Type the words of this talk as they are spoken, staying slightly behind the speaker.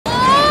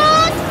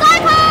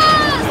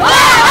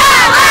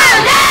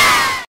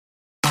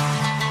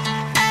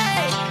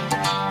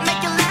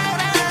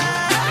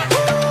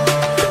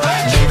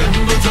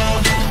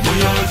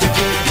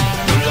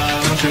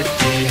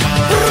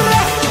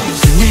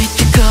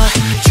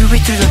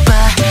들어봐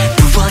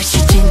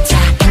무엇이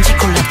진짜인지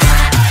골라봐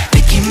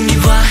느낌이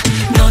와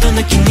너도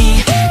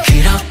느끼니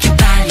그렇게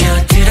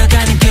빨려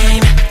들어가는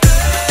게임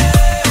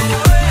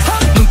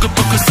눈껏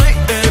벗고 say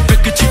it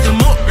뺏길지도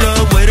몰라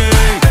wait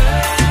it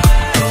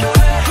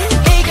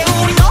이게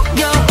우리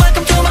녹여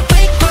welcome to my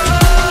big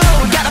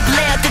world Gotta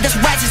play out this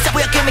rising star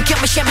we are coming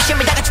come shimmy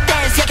shimmy 다 같이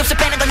dance 약없어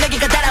빼는 건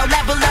여기가 달아올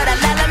level 라라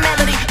라라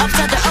melody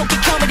없어도 okay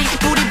comedy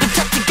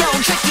우리부터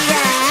뜨거운 check it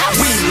out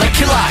We like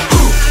it like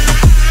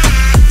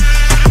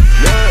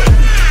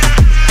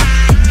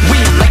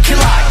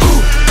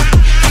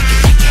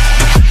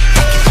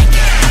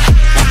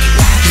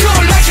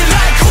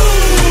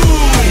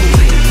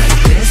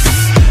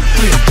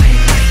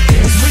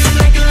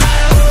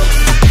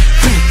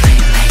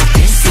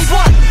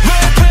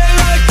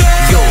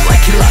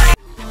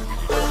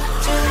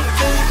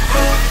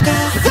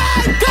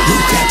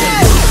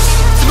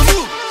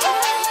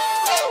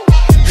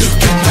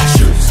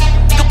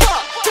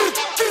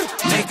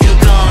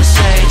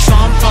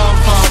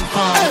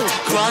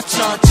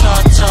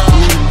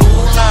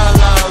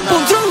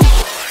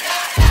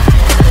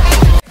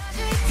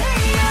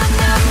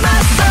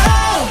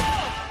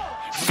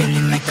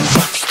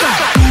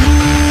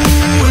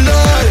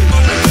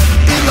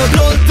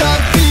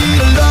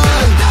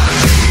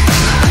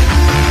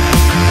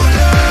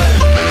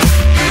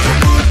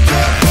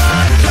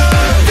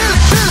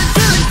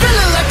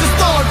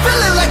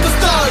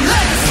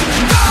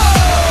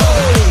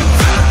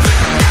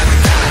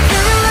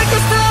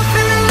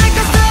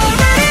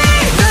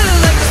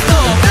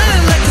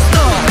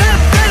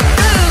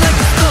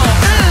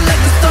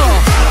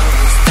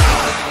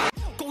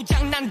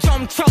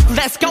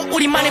Let's go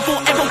우리만의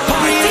forever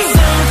party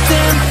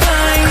Something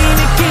fine 이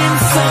느낌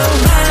so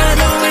high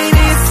너의 이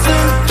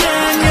순간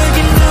여긴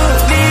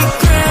우리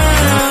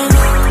ground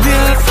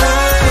We're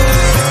fly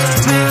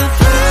We're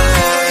fly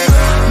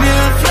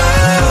We're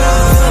fly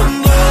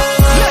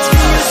Let's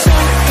go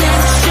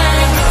Something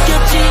shine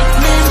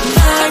느껴지는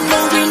vibe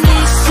너의 이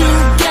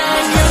순간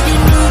여긴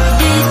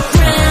우리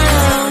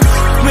ground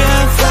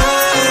We're fly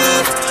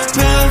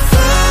We're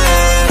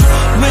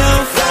fly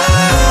We're fly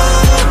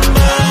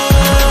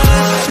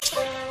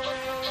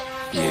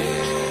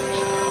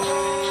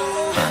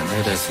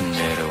하늘에서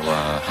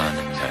내려와 하는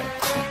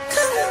날쿵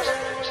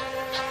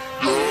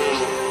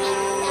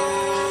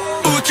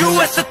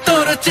우주에서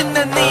떨어진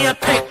난 네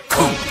앞에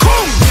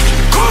쿵쿵